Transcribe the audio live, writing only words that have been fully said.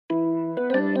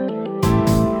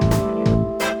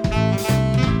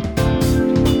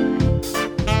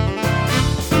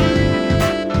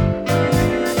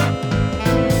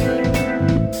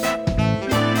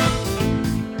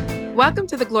Welcome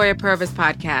to the Gloria Purvis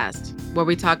podcast, where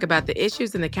we talk about the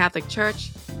issues in the Catholic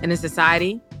Church and in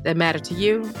society that matter to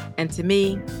you and to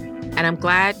me, and I'm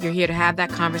glad you're here to have that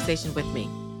conversation with me.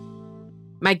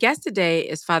 My guest today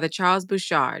is Father Charles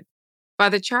Bouchard.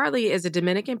 Father Charlie is a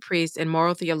Dominican priest and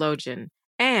moral theologian,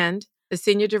 and the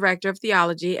Senior Director of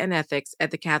Theology and Ethics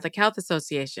at the Catholic Health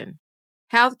Association.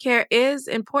 Healthcare is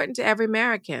important to every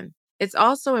American. It's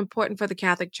also important for the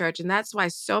Catholic Church, and that's why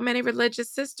so many religious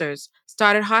sisters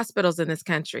started hospitals in this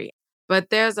country.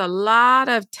 But there's a lot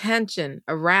of tension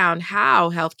around how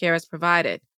healthcare is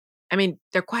provided. There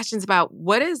are questions about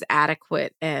what is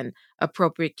adequate and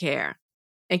appropriate care.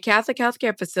 And Catholic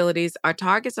healthcare facilities are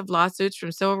targets of lawsuits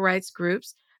from civil rights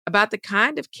groups about the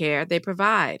kind of care they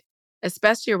provide,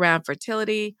 especially around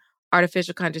fertility,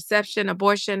 artificial contraception,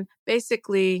 abortion,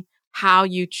 basically how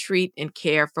you treat and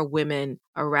care for women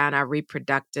around our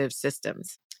reproductive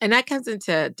systems. And that comes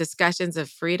into discussions of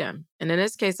freedom. And in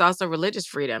this case, also religious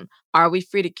freedom. Are we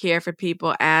free to care for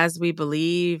people as we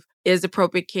believe is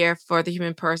appropriate care for the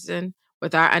human person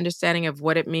with our understanding of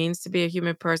what it means to be a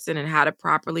human person and how to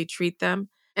properly treat them?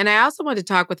 And I also want to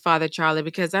talk with Father Charlie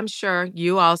because I'm sure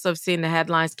you also have seen the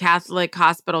headlines. Catholic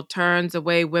hospital turns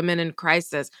away women in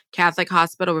crisis. Catholic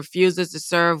hospital refuses to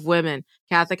serve women.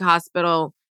 Catholic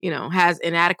hospital has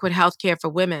inadequate health care for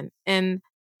women. And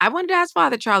I wanted to ask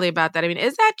Father Charlie about that.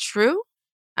 Is that true?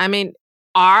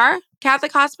 Are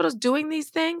Catholic hospitals doing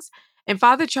these things? And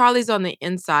Father Charlie's on the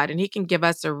inside, and he can give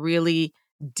us a really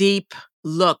deep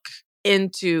look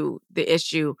into the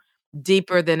issue,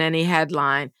 deeper than any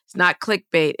headline. It's not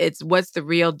clickbait. It's what's the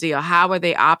real deal? How are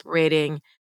they operating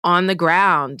on the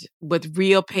ground with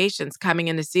real patients coming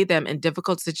in to see them in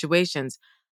difficult situations?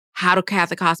 How do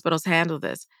Catholic hospitals handle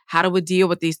this? How do we deal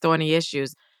with these thorny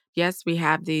issues? Yes, we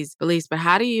have these beliefs, but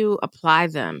how do you apply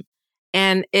them?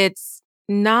 And it's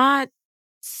not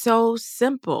so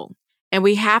simple. And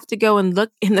we have to go and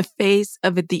look in the face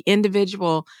of the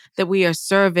individual that we are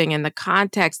serving and the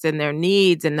context and their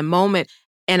needs and the moment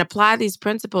and apply these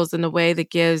principles in a way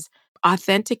that gives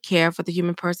authentic care for the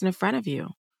human person in front of you.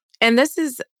 And this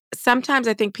is sometimes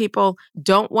I think people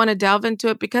don't want to delve into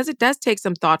it because it does take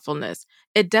some thoughtfulness.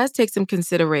 It does take some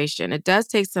consideration. It does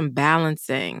take some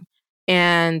balancing.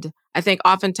 And I think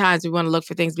oftentimes we want to look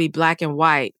for things to be black and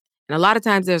white. And a lot of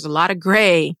times there's a lot of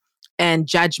gray and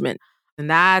judgment. And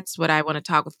that's what I want to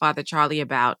talk with Father Charlie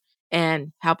about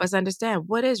and help us understand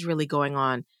what is really going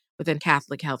on within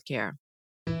Catholic healthcare.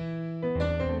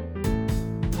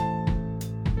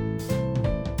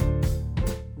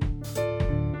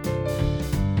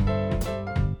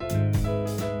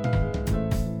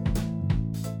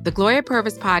 The Gloria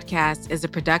Purvis podcast is a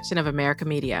production of America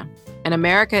Media, and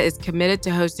America is committed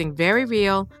to hosting very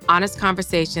real, honest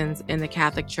conversations in the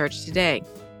Catholic Church today.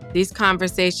 These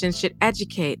conversations should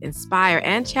educate, inspire,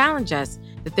 and challenge us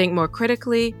to think more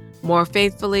critically, more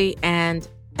faithfully, and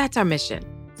that's our mission.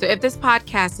 So if this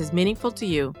podcast is meaningful to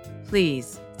you,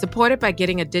 please support it by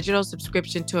getting a digital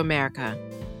subscription to America.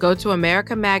 Go to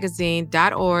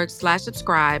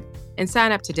americamagazine.org/subscribe and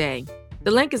sign up today. The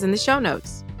link is in the show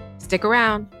notes. Stick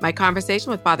around. My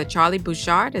conversation with Father Charlie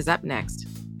Bouchard is up next.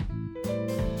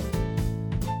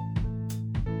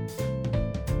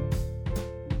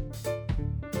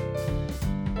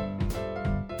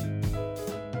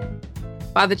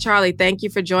 Father Charlie, thank you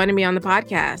for joining me on the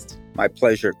podcast. My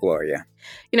pleasure, Gloria.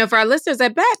 For our listeners, I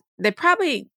bet they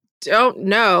probably don't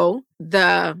know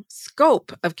the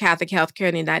scope of Catholic healthcare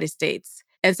in the United States.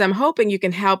 And so I'm hoping you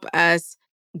can help us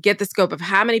get the scope of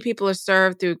how many people are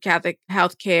served through Catholic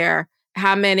healthcare,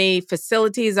 how many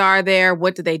facilities are there,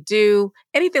 what do they do,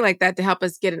 anything like that to help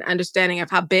us get an understanding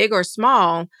of how big or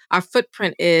small our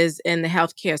footprint is in the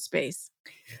healthcare space.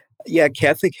 Yeah,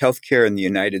 Catholic healthcare in the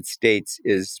United States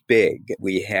is big.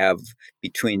 We have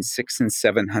between 600 and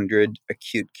 700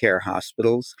 acute care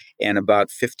hospitals and about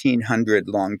 1,500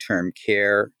 long-term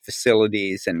care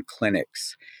facilities and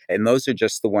clinics. And those are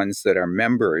just the ones that are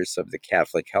members of the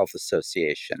Catholic Health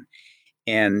Association.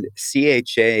 And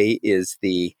CHA is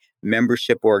the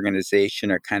membership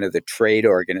organization, or kind of the trade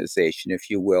organization,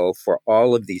 if you will, for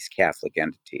all of these Catholic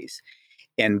entities.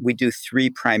 And we do three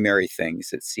primary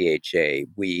things at CHA.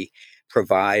 We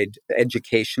provide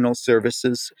educational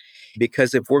services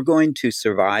because if we're going to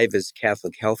survive as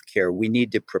Catholic healthcare, we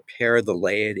need to prepare the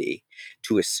laity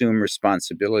to assume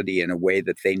responsibility in a way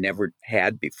that they never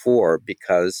had before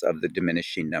because of the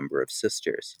diminishing number of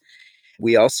sisters.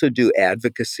 We also do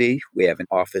advocacy. We have an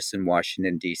office in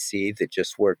Washington, D.C. that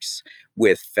just works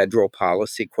with federal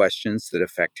policy questions that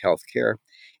affect healthcare.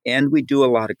 And we do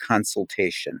a lot of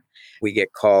consultation. We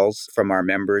get calls from our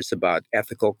members about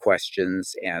ethical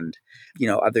questions and,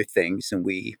 other things, and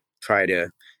we try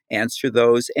to answer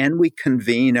those, and we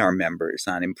convene our members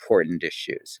on important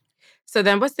issues. So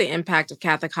then what's the impact of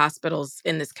Catholic hospitals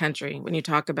in this country when you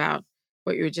talk about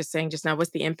what you were just saying just now?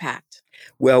 What's the impact?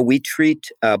 Well, we treat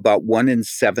about 1 in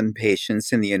 7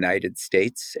 patients in the United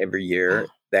States every year. Wow.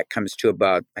 That comes to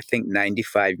about, I think,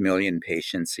 95 million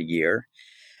patients a year.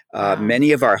 Wow.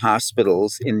 Many of our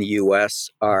hospitals in the U.S.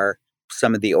 are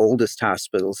some of the oldest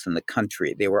hospitals in the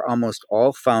country. They were almost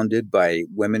all founded by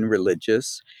women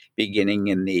religious beginning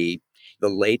in the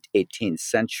late 18th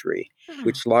century, Oh,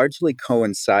 which largely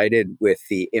coincided with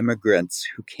the immigrants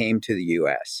who came to the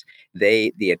U.S.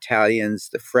 The Italians,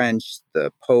 the French,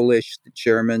 the Polish, the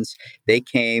Germans, they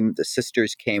came, the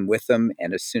sisters came with them,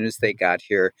 and as soon as they got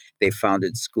here, they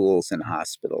founded schools and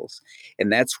hospitals.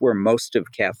 And that's where most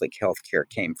of Catholic healthcare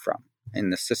came from.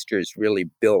 And the sisters really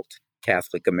built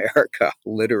Catholic America,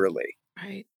 literally.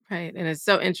 right, right. And it's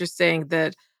so interesting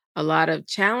that a lot of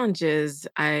challenges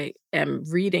I am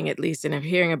reading, at least, and I'm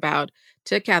hearing about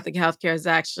to Catholic healthcare is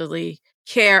actually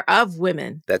care of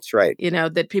women. That's right.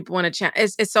 That people want to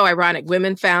it's so ironic.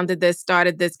 Women founded this,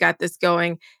 started this, got this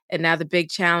going, and now the big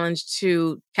challenge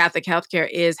to Catholic healthcare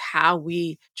is how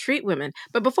we treat women.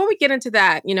 But before we get into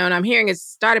that, and I'm hearing it's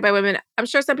started by women, I'm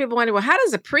sure some people wonder, well, how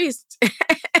does a priest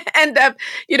end up,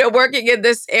 working in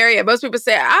this area? Most people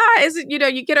say, is it,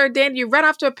 you get ordained, you run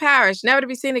off to a parish, never to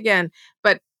be seen again.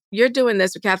 But you're doing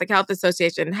this with Catholic Health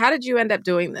Association. How did you end up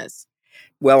doing this?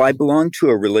 Well, I belong to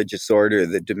a religious order,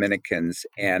 the Dominicans,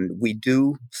 and we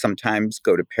do sometimes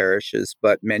go to parishes,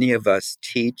 but many of us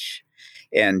teach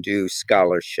and do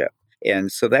scholarship.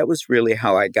 And so that was really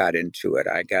how I got into it.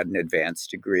 I got an advanced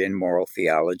degree in moral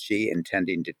theology,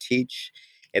 intending to teach.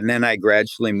 And then I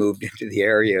gradually moved into the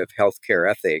area of healthcare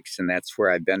ethics, and that's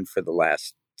where I've been for the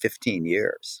last 15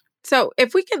 years. So,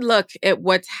 if we could look at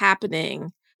what's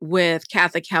happening with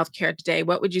Catholic healthcare today,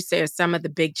 what would you say are some of the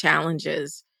big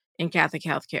challenges in Catholic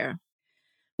healthcare?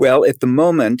 Well, at the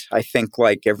moment, I think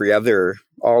like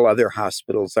all other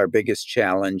hospitals, our biggest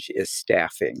challenge is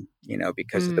staffing,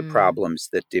 because of the Mm, problems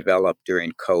that developed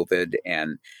during COVID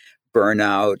and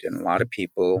burnout. And a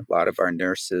lot of our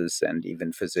nurses and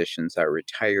even physicians are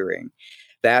retiring.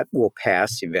 That will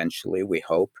pass eventually, we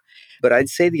hope. But I'd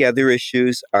say the other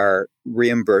issues are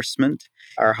reimbursement.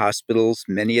 Our hospitals,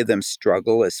 many of them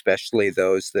struggle, especially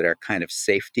those that are kind of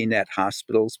safety net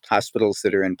hospitals, hospitals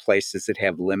that are in places that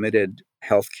have limited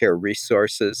healthcare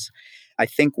resources. I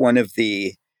think one of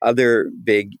the other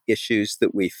big issues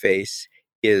that we face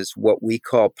is what we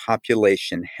call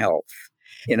population health.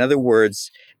 In other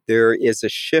words, there is a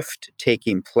shift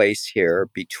taking place here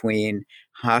between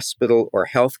hospital or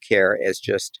healthcare as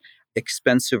just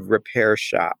expensive repair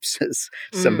shops, as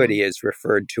somebody mm, has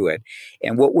referred to it.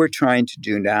 And what we're trying to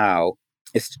do now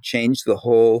is to change the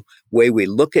whole way we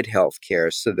look at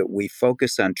healthcare so that we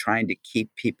focus on trying to keep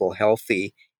people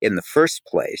healthy in the first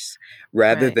place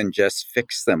rather right. than just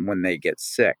fix them when they get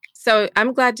sick. So,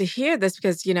 I'm glad to hear this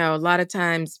because, a lot of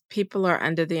times people are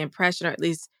under the impression, or at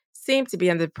least seem to be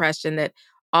under the impression, that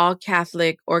all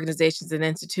Catholic organizations and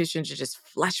institutions are just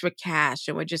flush with cash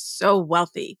and we're just so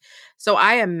wealthy. So,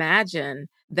 I imagine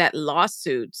that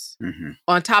lawsuits, Mm-hmm.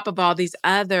 on top of all these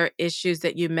other issues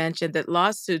that you mentioned, that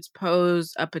lawsuits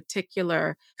pose a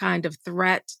particular kind of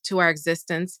threat to our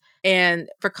existence. And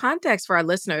for context for our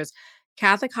listeners,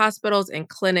 Catholic hospitals and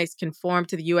clinics conform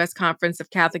to the U.S. Conference of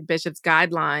Catholic Bishops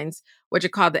guidelines, which are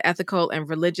called the Ethical and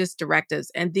Religious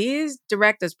Directives. And these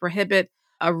directives prohibit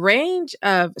a range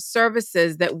of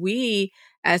services that we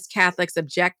as Catholics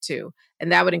object to.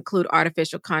 And that would include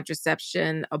artificial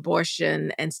contraception,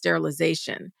 abortion, and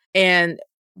sterilization. And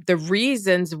the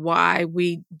reasons why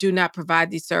we do not provide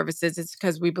these services is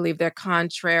because we believe they're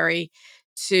contrary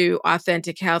to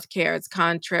authentic healthcare. It's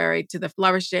contrary to the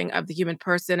flourishing of the human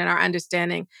person and our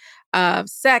understanding of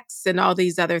sex and all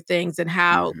these other things and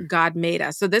how Mm-hmm. God made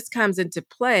us. So this comes into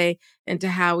play into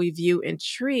how we view and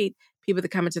treat people that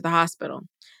come into the hospital.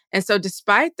 And so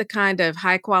despite the kind of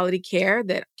high quality care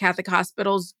that Catholic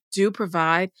hospitals do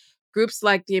provide, groups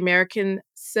like the American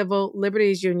Civil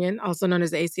Liberties Union, also known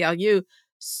as the ACLU,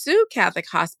 sue Catholic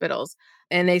hospitals.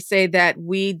 And they say that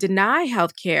we deny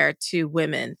health care to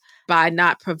women by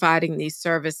not providing these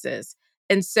services.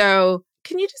 And so,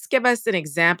 can you just give us an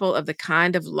example of the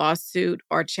kind of lawsuit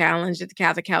or challenge that the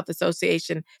Catholic Health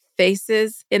Association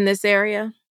faces in this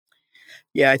area?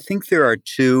 Yeah, I think there are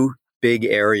two big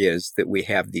areas that we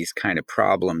have these kind of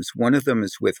problems. One of them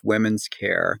is with women's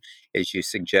care, as you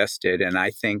suggested, and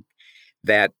I think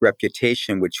that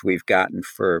reputation which we've gotten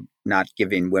for not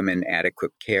giving women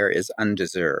adequate care is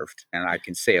undeserved. And I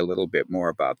can say a little bit more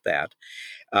about that.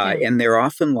 Yeah. And there are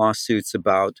often lawsuits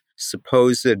about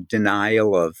supposed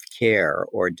denial of care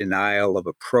or denial of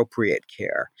appropriate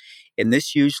care. And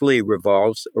this usually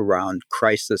revolves around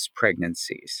crisis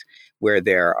pregnancies, where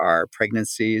there are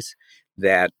pregnancies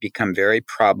that become very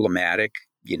problematic.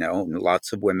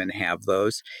 Lots of women have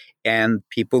those. And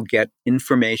people get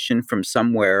information from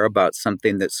somewhere about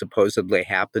something that supposedly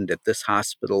happened at this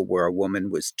hospital where a woman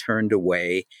was turned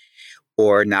away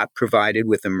or not provided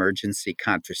with emergency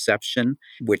contraception,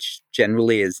 which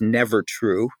generally is never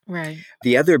true. Right.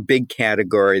 The other big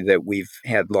category that we've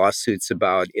had lawsuits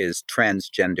about is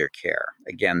transgender care.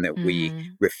 Again, that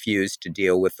we refuse to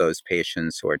deal with those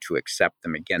patients or to accept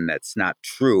them. Again, that's not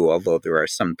true, although there are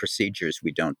some procedures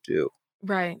we don't do.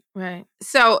 Right, right.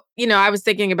 So, I was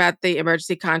thinking about the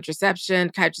emergency contraception,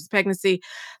 crisis pregnancy.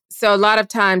 So a lot of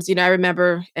times, I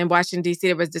remember in Washington, D.C.,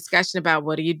 there was discussion about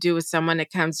what do you do with someone that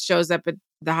shows up at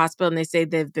the hospital and they say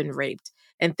they've been raped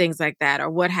and things like that. Or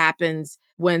what happens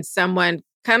when someone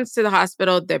comes to the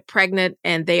hospital, they're pregnant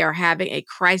and they are having a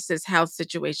crisis health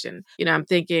situation. I'm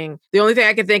thinking the only thing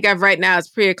I can think of right now is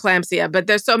preeclampsia, but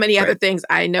there's so many other things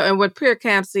I know. And what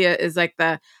preeclampsia is like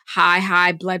the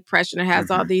high blood pressure, and it has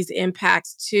all these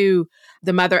impacts to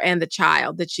the mother and the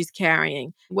child that she's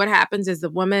carrying. What happens is the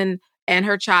woman and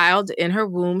her child in her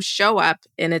womb show up,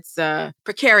 and it's a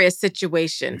precarious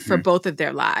situation for both of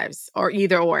their lives, or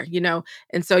either or.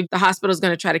 And so the hospital is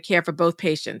going to try to care for both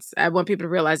patients. I want people to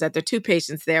realize that there are two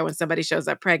patients there when somebody shows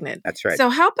up pregnant. That's right. So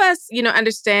help us,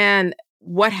 understand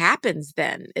what happens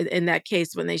then in that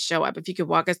case when they show up. If you could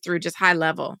walk us through just high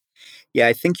level. Yeah,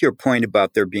 I think your point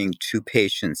about there being two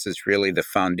patients is really the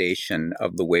foundation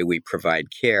of the way we provide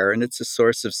care. And it's a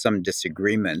source of some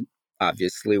disagreement,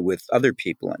 obviously, with other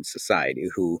people in society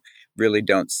who really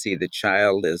don't see the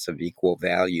child as of equal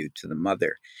value to the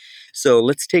mother. So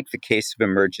let's take the case of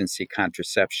emergency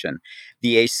contraception.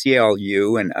 The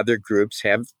ACLU and other groups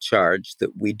have charged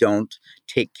that we don't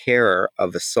take care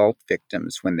of assault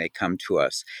victims when they come to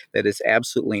us. That is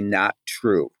absolutely not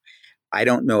true. I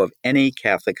don't know of any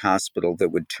Catholic hospital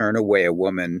that would turn away a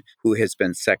woman who has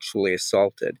been sexually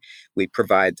assaulted. We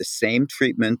provide the same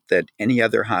treatment that any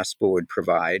other hospital would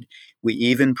provide. We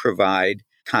even provide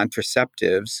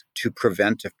contraceptives to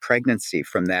prevent a pregnancy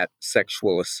from that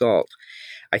sexual assault.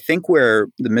 I think where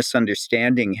the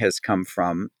misunderstanding has come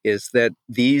from is that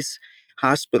these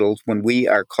hospitals, when we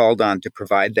are called on to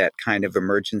provide that kind of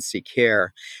emergency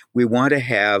care, we want to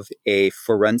have a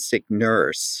forensic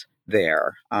nurse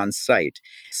there on site,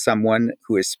 someone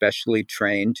who is specially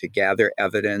trained to gather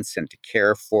evidence and to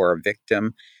care for a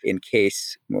victim in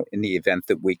the event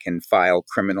that we can file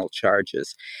criminal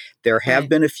charges. There have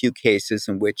been a few cases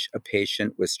in which a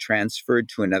patient was transferred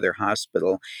to another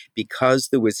hospital because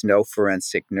there was no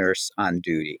forensic nurse on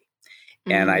duty.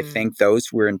 And I think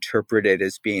those were interpreted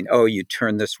as being, oh, you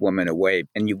turn this woman away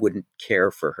and you wouldn't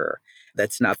care for her.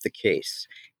 That's not the case.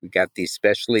 We've got these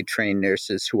specially trained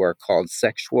nurses who are called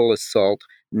sexual assault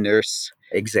nurse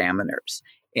examiners.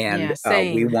 And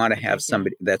we want to have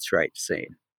somebody, that's right,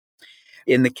 sane.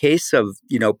 In the case of,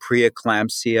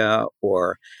 preeclampsia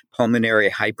or pulmonary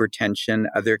hypertension,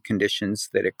 other conditions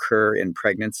that occur in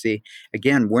pregnancy,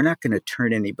 again, we're not going to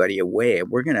turn anybody away.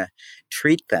 We're going to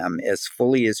treat them as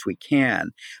fully as we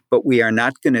can, but we are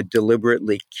not going to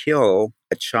deliberately kill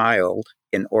a child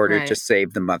in order to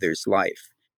save the mother's life.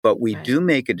 But we do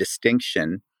make a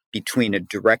distinction between a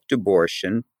direct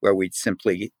abortion, where we'd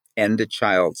simply end a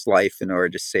child's life in order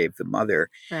to save the mother,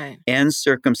 and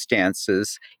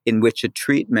circumstances in which a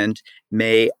treatment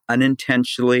may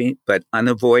unintentionally but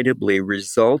unavoidably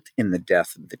result in the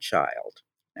death of the child.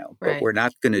 But we're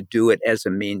not going to do it as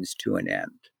a means to an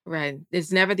end. Right.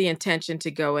 It's never the intention to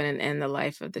go in and end the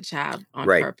life of the child on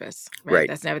purpose. Right.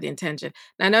 That's never the intention.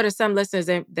 And I know to some listeners,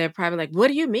 they're probably like, what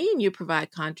do you mean you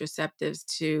provide contraceptives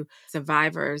to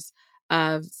survivors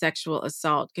of sexual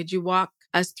assault? Could you walk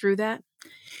us through that?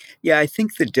 Yeah, I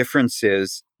think the difference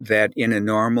is that in a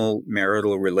normal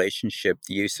marital relationship,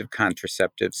 the use of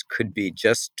contraceptives could be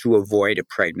just to avoid a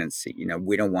pregnancy.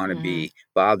 We don't want to be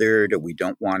bothered, or we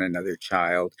don't want another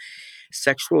child.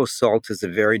 Sexual assault is a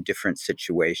very different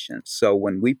situation. So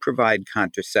when we provide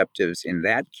contraceptives in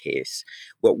that case,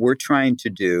 what we're trying to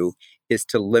do is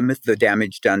to limit the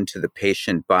damage done to the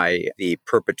patient by the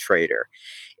perpetrator.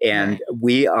 And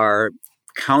we are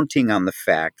counting on the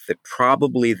fact that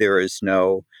probably there is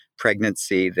no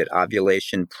pregnancy, that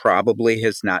ovulation probably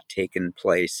has not taken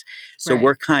place. So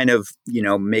we're kind of,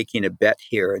 making a bet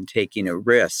here and taking a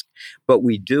risk, but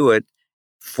we do it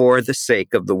for the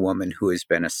sake of the woman who has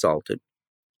been assaulted.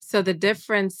 So the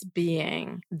difference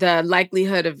being the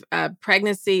likelihood of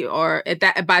pregnancy, or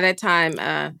by that time,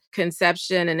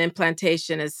 conception and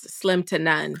implantation is slim to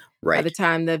none by Right. the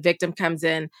time the victim comes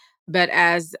in. But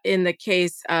as in the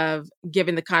case of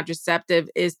giving the contraceptive,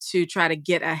 is to try to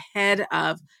get ahead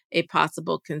of a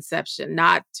possible conception,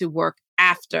 not to work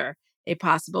after a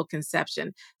possible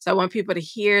conception. So I want people to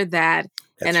hear that and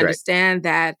That's right. understand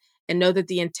that and know that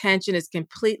the intention is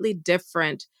completely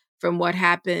different from what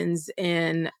happens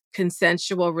in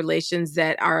consensual relations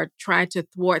that are trying to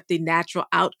thwart the natural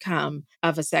outcome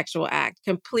of a sexual act.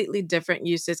 Completely different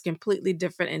uses, completely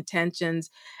different intentions.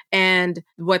 And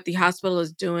what the hospital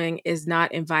is doing is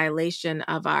not in violation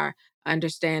of our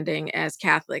understanding as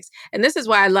Catholics. And this is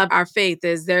why I love our faith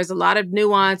is there's a lot of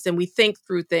nuance and we think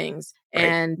through things Right.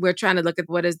 and we're trying to look at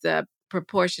what is the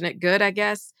proportionate good, I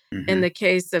guess, in Hmm. the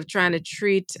case of trying to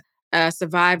treat a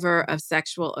survivor of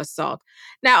sexual assault.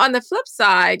 Now, on the flip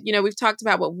side, we've talked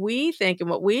about what we think and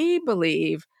what we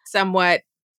believe somewhat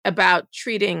about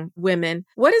treating women.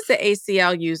 What is the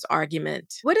ACLU's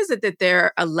argument? What is it that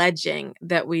they're alleging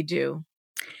that we do?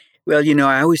 Well,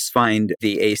 I always find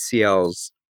the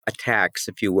ACL's attacks,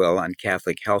 if you will, on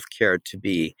Catholic healthcare to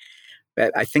be,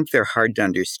 I think they're hard to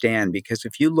understand because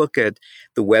if you look at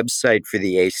the website for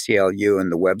the ACLU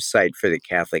and the website for the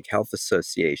Catholic Health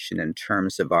Association in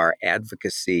terms of our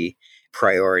advocacy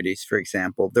priorities, for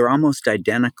example, they're almost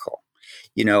identical,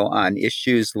 on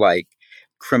issues like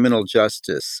criminal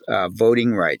justice,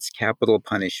 voting rights, capital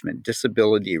punishment,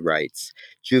 disability rights,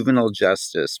 juvenile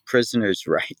justice, prisoners'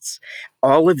 rights.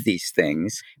 All of these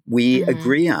things we Hmm.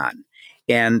 agree on.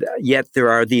 And yet there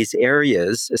are these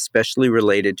areas, especially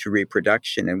related to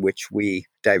reproduction, in which we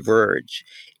diverge.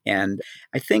 And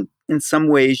I think in some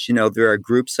ways, there are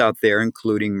groups out there,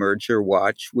 including Merger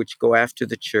Watch, which go after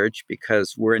the church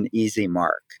because we're an easy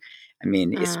mark. I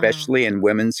mean, Oh, especially in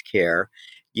women's care,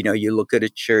 you look at a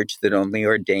church that only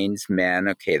ordains men.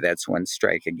 Okay, that's one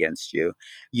strike against you.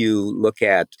 You look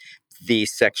at the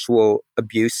sexual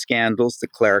abuse scandals, the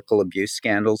clerical abuse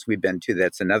scandals we've been to,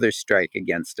 that's another strike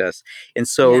against us. And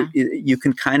so yeah. you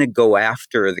can kind of go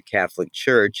after the Catholic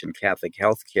Church and Catholic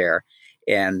healthcare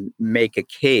and make a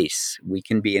case. We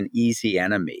can be an easy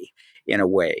enemy in a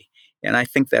way. And I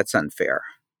think that's unfair.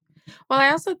 Well,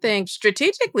 I also think,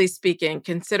 strategically speaking,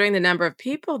 considering the number of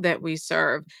people that we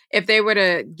serve, if they were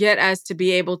to get us to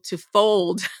be able to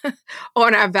fold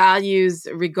on our values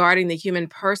regarding the human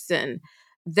person,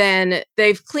 then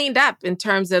they've cleaned up in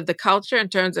terms of the culture, in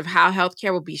terms of how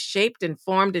healthcare will be shaped and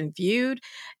formed and viewed.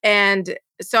 And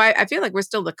so I feel like we're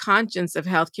still the conscience of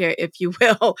healthcare, if you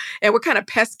will. And we're kind of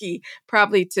pesky,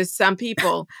 probably to some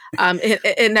people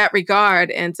in that regard.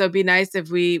 And so it'd be nice if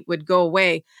we would go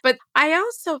away. But I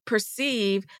also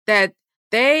perceive that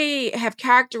they have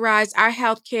characterized our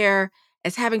healthcare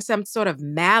as having some sort of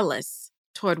malice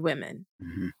toward women.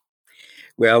 Mhm.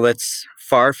 Well, that's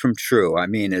far from true. I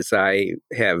mean, as I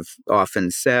have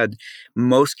often said,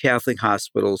 most Catholic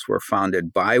hospitals were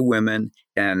founded by women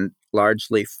and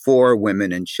largely for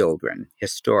women and children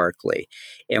historically.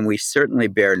 And we certainly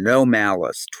bear no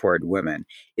malice toward women.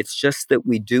 It's just that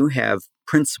we do have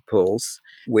principles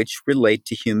which relate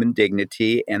to human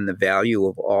dignity and the value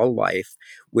of all life,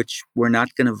 which we're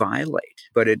not going to violate.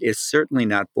 But it is certainly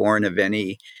not born of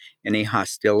any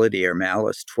hostility or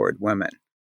malice toward women.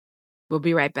 We'll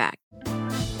be right back.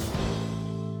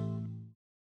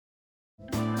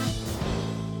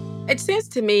 It seems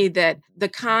to me that the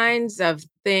kinds of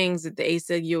things that the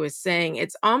ACLU is saying,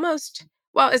 it's almost,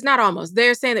 well, it's not almost.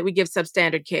 They're saying that we give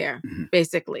substandard care, Mhm.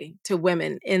 basically, to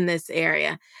women in this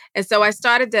area. And so I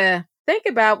started to think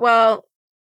about, well,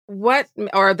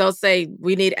 or they'll say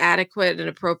we need adequate and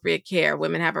appropriate care.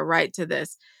 Women have a right to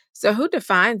this. So who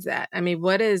defines that? I mean,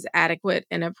 what is adequate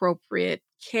and appropriate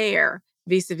care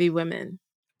vis-a-vis women?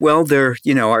 Well, there,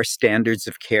 are standards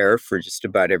of care for just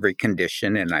about every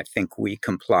condition, and I think we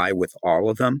comply with all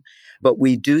of them. But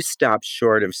we do stop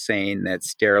short of saying that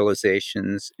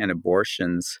sterilizations and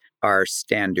abortions are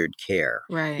standard care.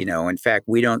 Right, In fact,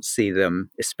 we don't see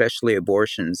them, especially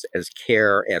abortions, as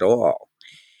care at all.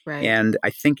 right. And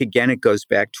I think, again, it goes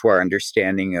back to our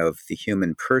understanding of the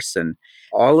human person.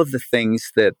 All of the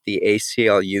things that the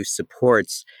ACLU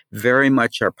supports very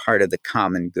much are part of the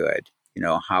common good,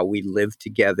 how we live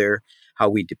together, how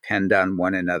we depend on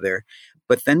one another.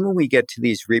 But then when we get to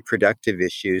these reproductive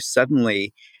issues,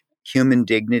 suddenly human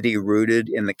dignity rooted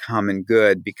in the common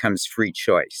good becomes free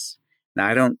choice. Now,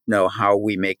 I don't know how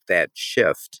we make that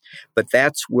shift, but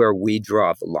that's where we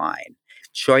draw the line.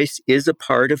 Choice is a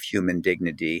part of human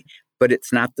dignity, but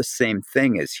it's not the same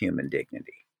thing as human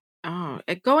dignity. Oh,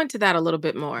 go into that a little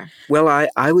bit more. Well,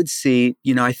 I would see,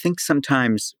 I think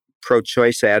sometimes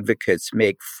pro-choice advocates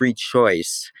make free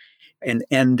choice an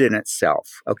end in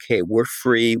itself. Okay, we're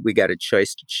free. We got a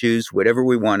choice to choose whatever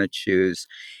we want to choose.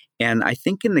 And I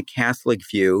think in the Catholic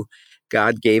view,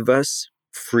 God gave us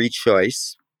free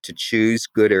choice to choose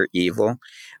good or evil,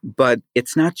 but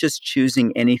it's not just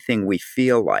choosing anything we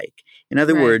feel like. In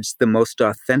other Right. words, the most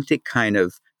authentic kind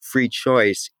of free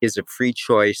choice is a free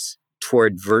choice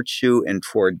toward virtue and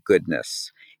toward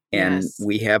goodness. And Yes.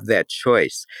 we have that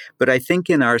choice. But I think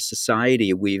in our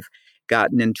society, we've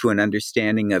gotten into an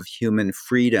understanding of human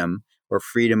freedom or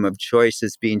freedom of choice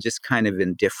as being just kind of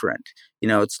indifferent.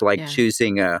 It's like Yeah.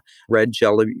 choosing a red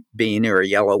jelly bean or a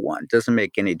yellow one. It doesn't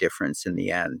make any difference in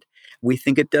the end. We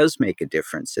think it does make a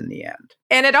difference in the end.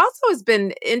 And it also has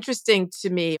been interesting to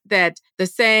me that the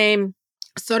same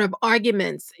sort of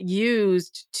arguments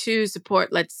used to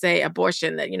support, let's say,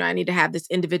 abortion, that, I need to have this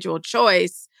individual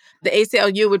choice. The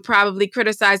ACLU would probably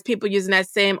criticize people using that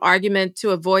same argument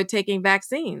to avoid taking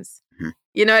vaccines. Mhm.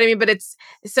 You know what I mean? But it's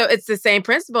the same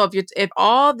principle. If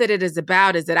all that it is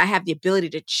about is that I have the ability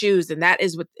to choose and that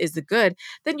is what is the good,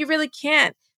 then you really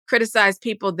can't criticize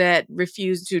people that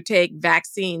refuse to take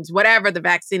vaccines, whatever the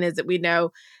vaccine is that we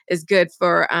know is good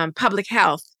for public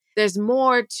health. There's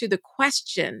more to the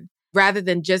question rather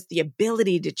than just the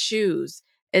ability to choose.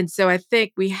 And so I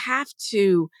think we have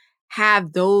to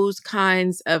have those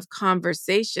kinds of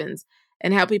conversations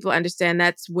and help people understand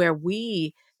that's where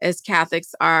we as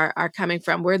Catholics are coming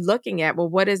from. We're looking at, well,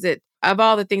 what is it of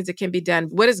all the things that can be done?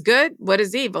 What is good? What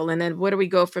is evil? And then where do we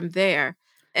go from there?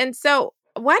 And so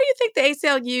why do you think the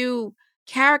ACLU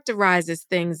characterizes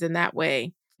things in that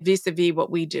way vis-a-vis what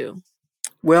we do?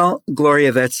 Well,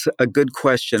 Gloria, that's a good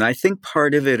question. I think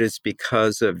part of it is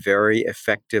because of very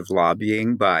effective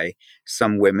lobbying by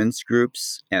some women's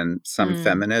groups and some Mm,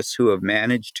 feminists who have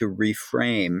managed to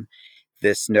reframe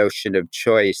this notion of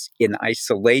choice in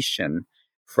isolation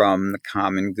from the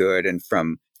common good and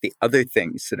from the other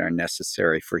things that are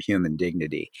necessary for human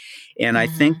dignity. And I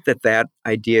think hmm that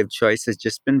idea of choice has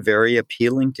just been very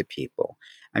appealing to people.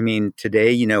 I mean,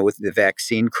 today, with the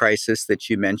vaccine crisis that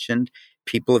you mentioned,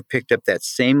 people have picked up that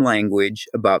same language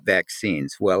about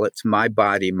vaccines. Well, it's my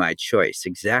body, my choice,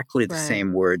 exactly the Right.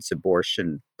 same words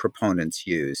abortion proponents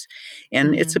use.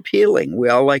 And it's hmm appealing. We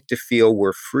all like to feel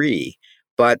we're free,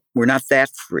 but we're not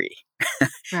that free.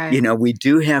 Right. We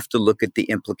do have to look at the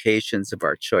implications of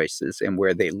our choices and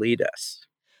where they lead us.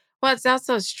 Well, it's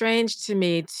also strange to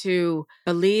me to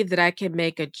believe that I can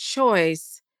make a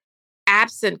choice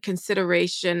absent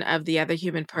consideration of the other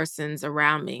human persons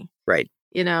around me. Right.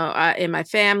 In my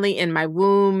family, in my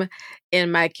womb,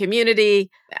 in my community.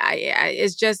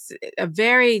 It's just a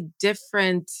very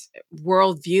different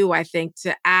worldview, I think,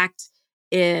 to act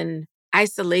in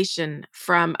isolation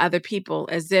from other people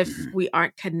as if Mhm. we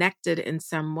aren't connected in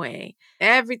some way.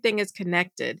 Everything is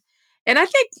connected. And I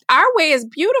think our way is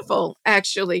beautiful,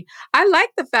 actually. I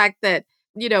like the fact that,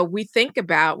 we think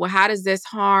about, well, how does this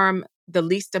harm the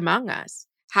least among us?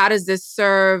 How does this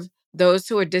serve those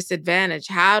who are disadvantaged?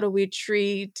 How do we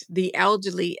treat the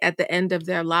elderly at the end of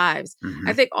their lives?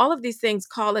 I Mhm. think all of these things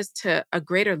call us to a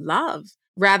greater love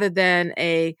rather than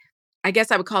I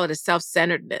guess I would call it a self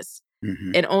centeredness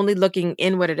Mhm. and only looking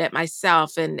inward at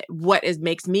myself and what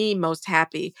makes me most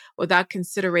happy without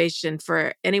consideration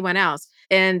for anyone else.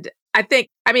 And I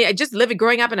mean, I just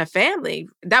growing up in a family,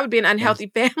 that would be an Yeah, unhealthy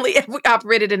family if we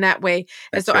operated in that way.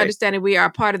 And so that's right. understanding we are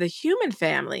a part of the human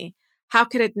family, how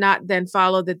could it not then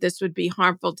follow that this would be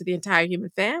harmful to the entire human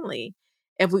family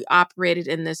if we operated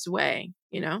in this way,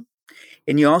 you know?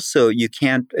 And you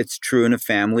can't, it's true in a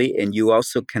family, and you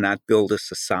also cannot build a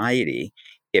society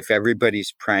if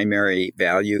everybody's primary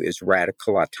value is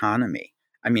radical autonomy.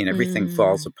 I mean, everything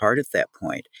falls Mm, apart at that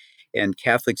point. And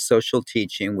Catholic social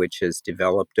teaching, which has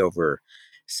developed over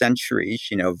centuries,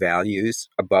 values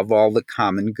above all the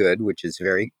common good, which is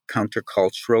very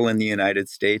countercultural in the United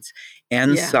States,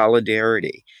 and yeah.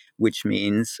 solidarity, which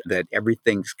means that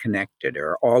everything's connected,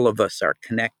 or all of us are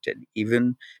connected,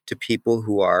 even to people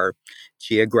who are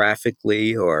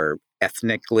geographically or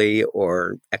ethnically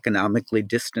or economically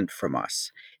distant from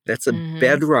us. That's a Mhm.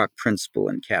 bedrock principle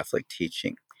in Catholic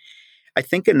teaching. I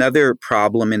think another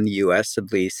problem in the US,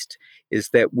 at least, is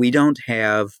that we don't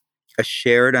have a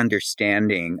shared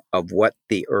understanding of what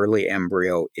the early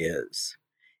embryo is.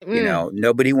 Mm,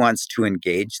 Nobody wants to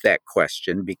engage that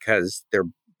question because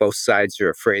both sides are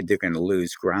afraid they're going to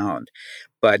lose ground.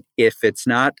 But if it's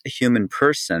not a human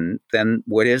person, then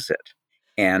what is it?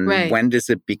 And right. when does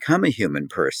it become a human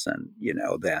person,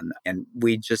 then? And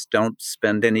we just don't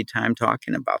spend any time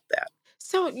talking about that.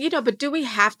 So, but do we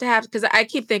have to have, because I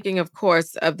keep thinking, of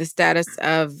course, of the status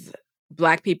of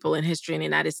Black people in history in the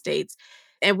United States.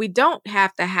 And we don't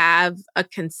have to have a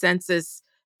consensus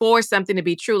for something to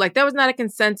be true. Like there was not a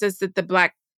consensus that the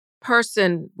Black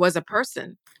person was a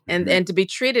person Mhm. and to be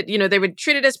treated, they were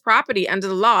treated as property under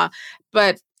the law.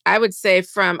 But I would say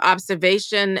from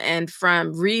observation and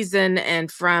from reason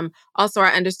and from also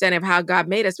our understanding of how God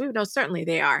made us, we would know certainly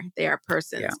they are Yeah.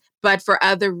 persons. But for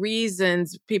other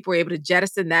reasons, people were able to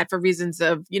jettison that for reasons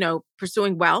of,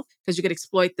 pursuing wealth, because you could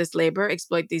exploit this labor,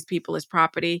 exploit these people as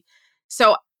property.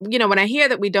 So, when I hear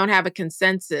that we don't have a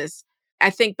consensus, I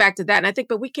think back to that and I think,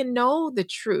 but we can know the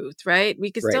truth, right?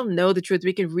 We can Right. still know the truth.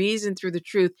 We can reason through the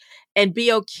truth and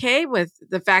be okay with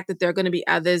the fact that there are going to be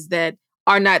others that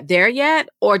are not there yet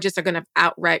or just are going to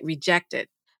outright reject it.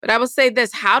 But I will say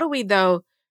this, how do we, though,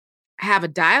 have a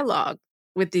dialogue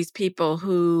with these people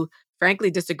who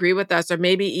frankly disagree with us or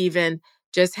maybe even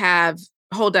just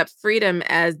hold up freedom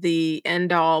as the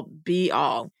end all be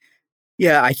all?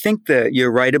 Yeah, I think that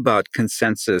you're right about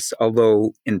consensus,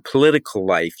 although in political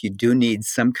life, you do need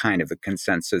some kind of a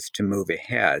consensus to move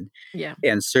ahead. Yeah.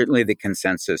 And certainly the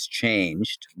consensus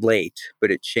changed late,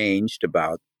 but it changed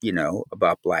about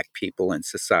Black people in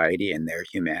society and their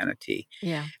humanity.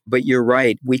 Yeah. But you're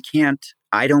right.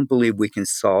 I don't believe we can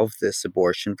solve this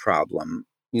abortion problem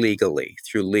legally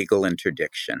through legal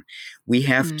interdiction. We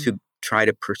have Mm, to try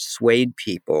to persuade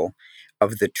people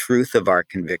of the truth of our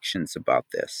convictions about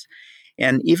this.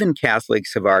 And even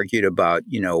Catholics have argued about,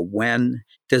 when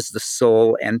does the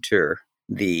soul enter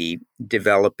the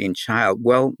developing child?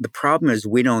 Well, the problem is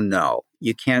we don't know.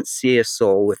 You can't see a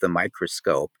soul with a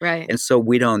microscope. right. And so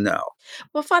we don't know.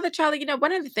 Well, Father Charlie,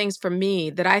 one of the things for me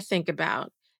that I think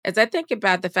about is I think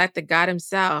about the fact that God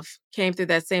himself came through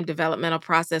that same developmental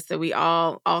process that we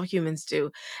all humans do.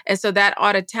 And so that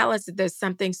ought to tell us that there's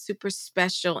something super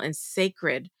special and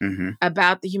sacred Hmm.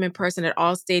 about the human person at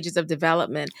all stages of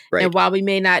development. And Right. while we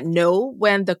may not know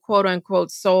when the quote unquote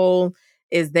soul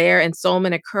is there and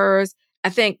soulment occurs,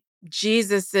 I think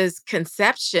Jesus's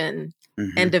conception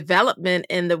and Hmm. development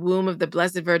in the womb of the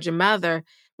Blessed Virgin Mother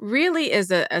really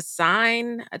is a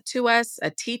sign to us,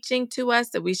 a teaching to us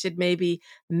that we should maybe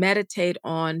meditate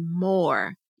on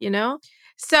more.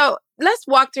 So let's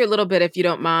walk through a little bit, if you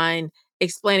don't mind,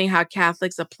 explaining how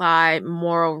Catholics apply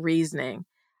moral reasoning.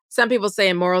 Some people say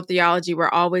in moral theology, we're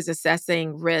always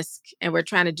assessing risk and we're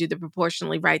trying to do the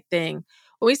proportionally right thing.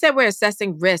 When we say we're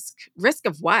assessing risk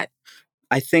of what?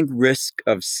 I think risk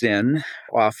of sin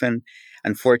often.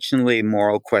 Unfortunately,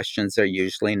 moral questions are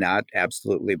usually not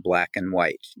absolutely black and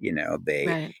white. They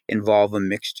Right. involve a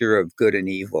mixture of good and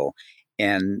evil.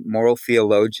 And moral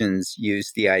theologians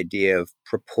use the idea of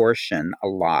proportion a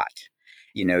lot.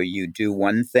 You do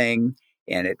one thing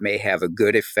and it may have a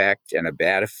good effect and a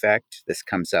bad effect. This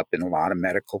comes up in a lot of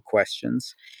medical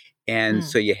questions. And Mm,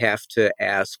 so you have to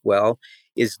ask, well,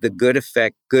 is the good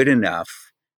effect good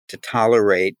enough to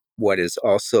tolerate what is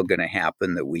also going to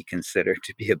happen that we consider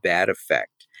to be a bad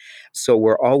effect? So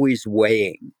we're always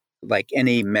weighing, like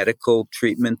any medical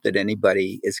treatment that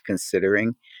anybody is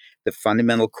considering. The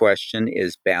fundamental question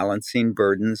is balancing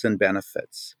burdens and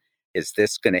benefits. Is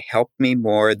this going to help me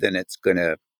more than it's going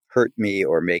to hurt me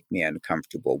or make me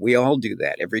uncomfortable? We all do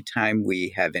that. Every time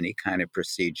we have any kind of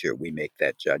procedure, we make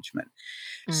that judgment.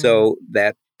 mm, So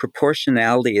that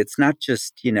proportionality, it's not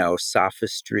just,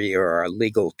 sophistry or a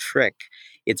legal trick.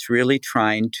 It's really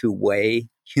trying to weigh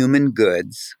human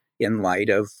goods in light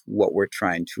of what we're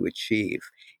trying to achieve.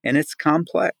 And it's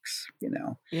complex.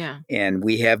 yeah. And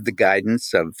we have the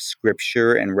guidance of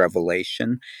scripture and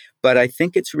revelation. But I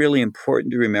think it's really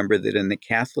important to remember that in the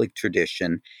Catholic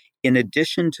tradition, in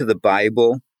addition to the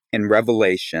Bible and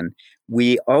revelation,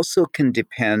 we also can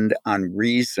depend on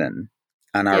reason,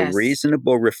 on our Yes.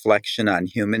 reasonable reflection on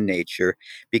human nature,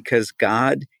 because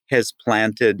God has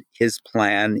planted his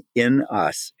plan in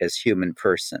us as human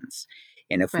persons.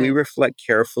 And if we Right. reflect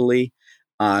carefully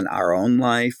on our own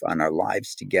life, on our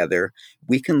lives together,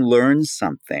 we can learn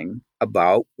something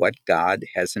about what God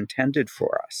has intended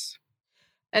for us.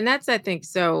 And that's, I think,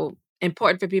 so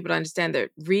important for people to understand that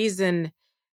reason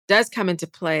does come into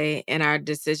play in our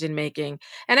decision making.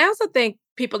 And I also think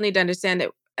people need to understand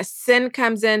that a sin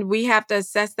comes in, we have to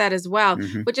assess that as well,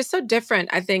 Hmm. which is so different.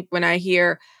 I think when I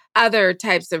hear other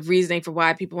types of reasoning for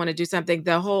why people want to do something,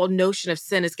 the whole notion of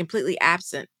sin is completely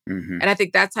absent. Hmm. And I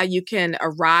think that's how you can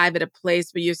arrive at a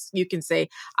place where you can say,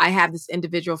 I have this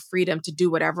individual freedom to do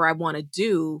whatever I want to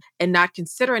do and not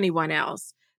consider anyone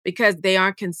else because they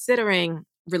aren't considering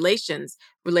relations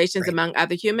Right. among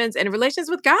other humans and relations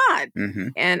with God. Hmm.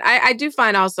 And I do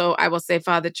find also, I will say,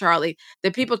 Father Charlie,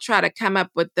 that people try to come up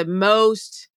with the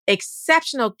most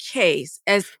exceptional case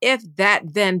as if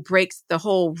that then breaks the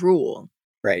whole rule.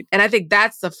 Right. And I think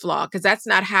that's the flaw because that's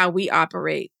not how we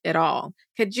operate at all.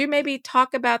 Could you maybe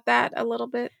talk about that a little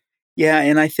bit? Yeah,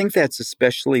 and I think that's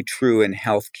especially true in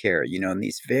healthcare, in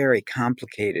these very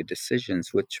complicated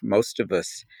decisions, which most of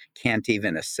us can't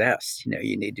even assess.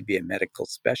 You need to be a medical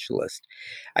specialist.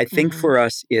 I think Mhm. for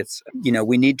us,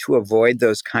 we need to avoid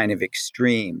those kind of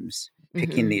extremes,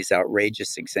 picking Mhm. these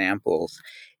outrageous examples,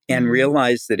 and Mhm.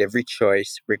 realize that every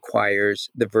choice requires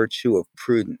the virtue of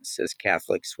prudence, as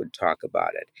Catholics would talk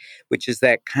about it, which is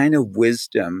that kind of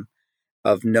wisdom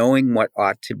of knowing what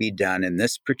ought to be done in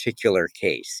this particular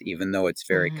case, even though it's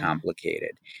very Mhm.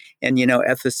 complicated. And,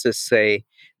 ethicists say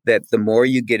that the more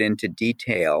you get into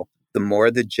detail, the more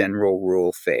the general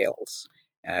rule fails.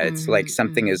 It's like Mhm.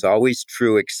 something Mhm. is always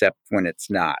true except when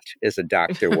it's not, as a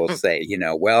doctor will say,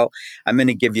 well, I'm going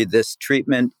to give you this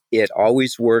treatment. It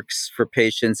always works for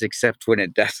patients except when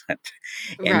it doesn't.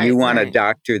 And you Right, want a right.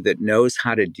 doctor that knows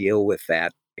how to deal with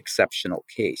that exceptional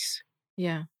case.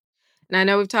 Yeah. And I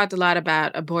know we've talked a lot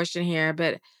about abortion here,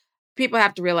 but people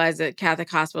have to realize that Catholic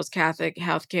hospitals, Catholic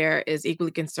healthcare is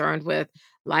equally concerned with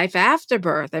life after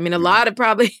birth. I mean, a Mhm. lot of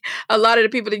probably a lot of the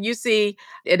people that you see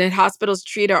in hospitals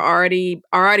treat are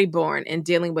already born and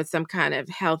dealing with some kind of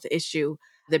health issue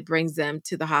that brings them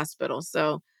to the hospital.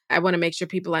 So I want to make sure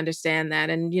people understand that.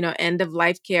 And, end of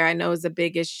life care I know is a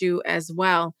big issue as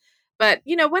well. But,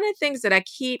 one of the things that I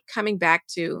keep coming back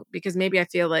to, because maybe I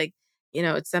feel like,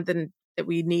 it's something that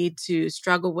we need to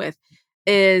struggle with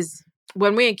is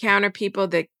when we encounter people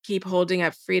that keep holding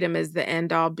up freedom as the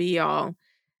end all be all,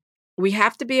 we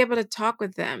have to be able to talk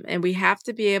with them and we have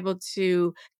to be able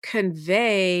to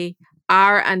convey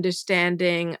our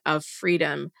understanding of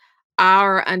freedom,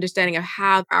 our understanding of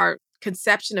how our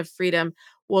conception of freedom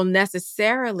will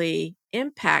necessarily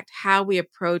impact how we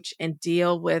approach and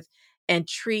deal with and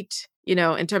treat,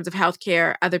 in terms of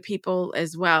healthcare, other people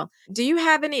as well. Do you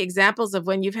have any examples of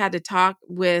when you've had to talk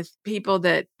with people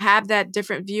that have that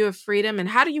different view of freedom? And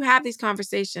how do you have these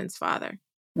conversations, Father?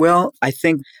 Well, I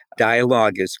think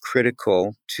dialogue is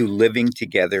critical to living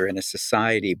together in a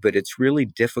society, but it's really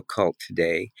difficult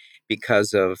today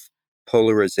because of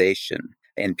polarization.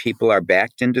 And people are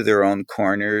backed into their own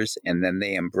corners, and then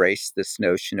they embrace this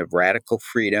notion of radical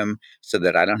freedom so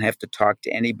that I don't have to talk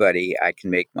to anybody. I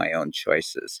can make my own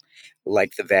choices,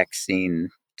 like the vaccine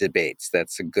debates.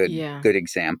 That's a good Yeah, good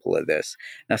example of this.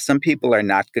 Now, some people are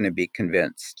not going to be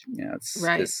convinced. It's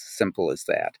right. as simple as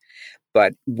that.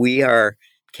 But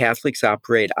Catholics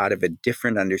operate out of a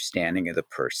different understanding of the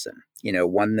person,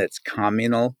 one that's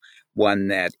communal, one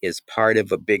that is part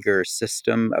of a bigger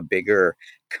system, a bigger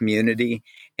community.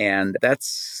 And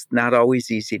that's not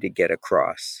always easy to get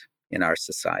across in our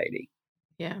society.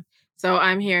 Yeah. So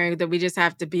I'm hearing that we just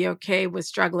have to be okay with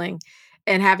struggling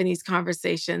and having these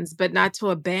conversations, but not to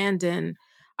abandon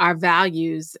our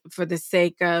values for the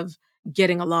sake of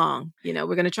getting along. We're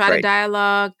going to try to Right.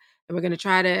 dialogue and we're going to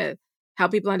try to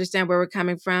help people understand where we're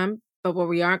coming from. But what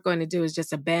we aren't going to do is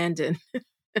just abandon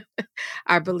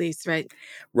our beliefs, right?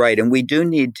 Right. And we do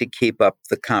need to keep up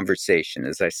the conversation.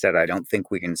 As I said, I don't think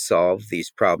we can solve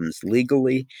these problems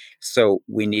legally. So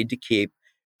we need to keep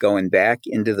going back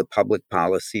into the public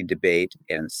policy debate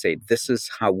and say, this is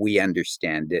how we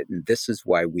understand it. And this is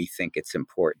why we think it's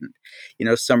important.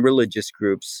 Some religious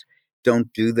groups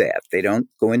don't do that. They don't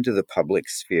go into the public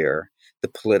sphere, the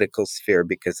political sphere,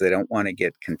 because they don't want to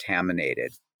get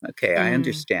contaminated. Okay, I Mm.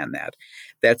 understand that.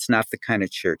 That's not the kind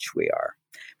of church we are.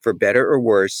 For better or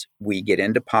worse, we get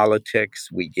into politics,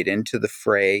 we get into the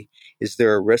fray. Is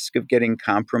there a risk of getting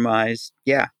compromised?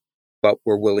 Yeah, but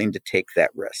we're willing to take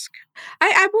that risk.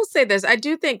 I will say this. I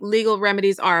do think legal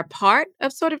remedies are a part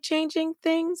of sort of changing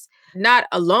things, not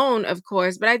alone, of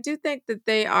course, but I do think that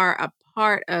they are a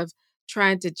part of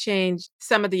trying to change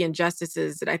some of the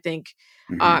injustices that I think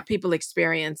Hmm. people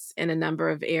experience in a number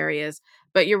of areas.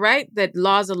 But you're right that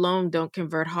laws alone don't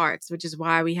convert hearts, which is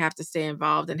why we have to stay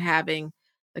involved in having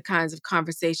the kinds of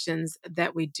conversations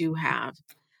that we do have.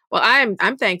 Well,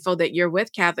 I'm thankful that you're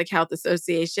with Catholic Health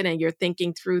Association and you're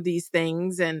thinking through these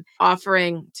things and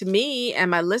offering to me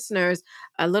and my listeners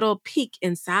a little peek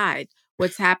inside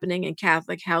what's happening in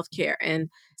Catholic healthcare and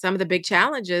some of the big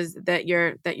challenges that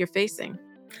you're facing.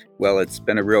 Well, it's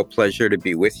been a real pleasure to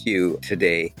be with you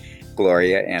today,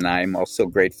 Gloria, and I'm also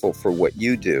grateful for what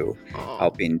you do, Oh,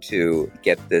 helping to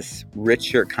get this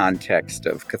richer context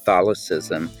of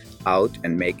Catholicism out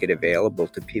and make it available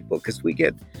to people because we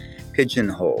get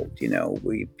pigeonholed.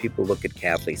 We people look at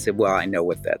Catholics and say, "Well, I know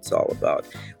what that's all about."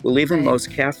 Well, even right.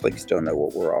 most Catholics don't know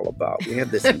what we're all about. We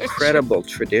have this True. incredible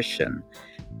tradition,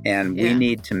 and we Yeah.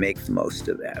 need to make the most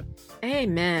of that.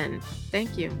 Amen.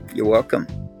 Thank you. You're welcome.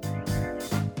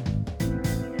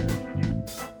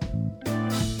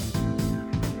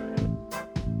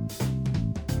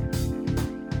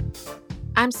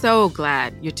 I'm so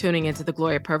glad you're tuning into the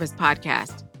Gloria Purvis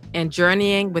podcast and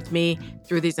journeying with me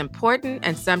through these important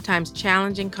and sometimes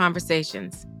challenging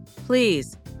conversations.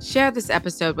 Please share this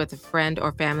episode with a friend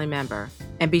or family member,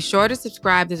 and be sure to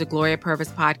subscribe to the Gloria Purvis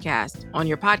podcast on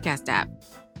your podcast app.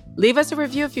 Leave us a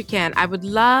review if you can. I would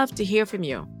love to hear from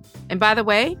you. And by the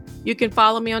way, you can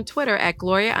follow me on Twitter at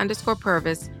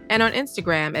Gloria_Purvis and on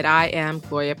Instagram at I am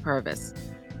Gloria Purvis.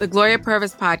 The Gloria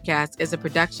Purvis podcast is a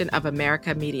production of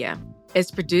America Media.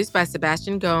 It's produced by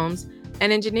Sebastian Gomes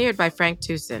and engineered by Frank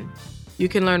Tucson. You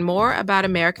can learn more about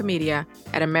America Media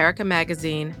at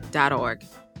americamagazine.org.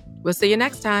 We'll see you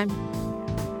next time.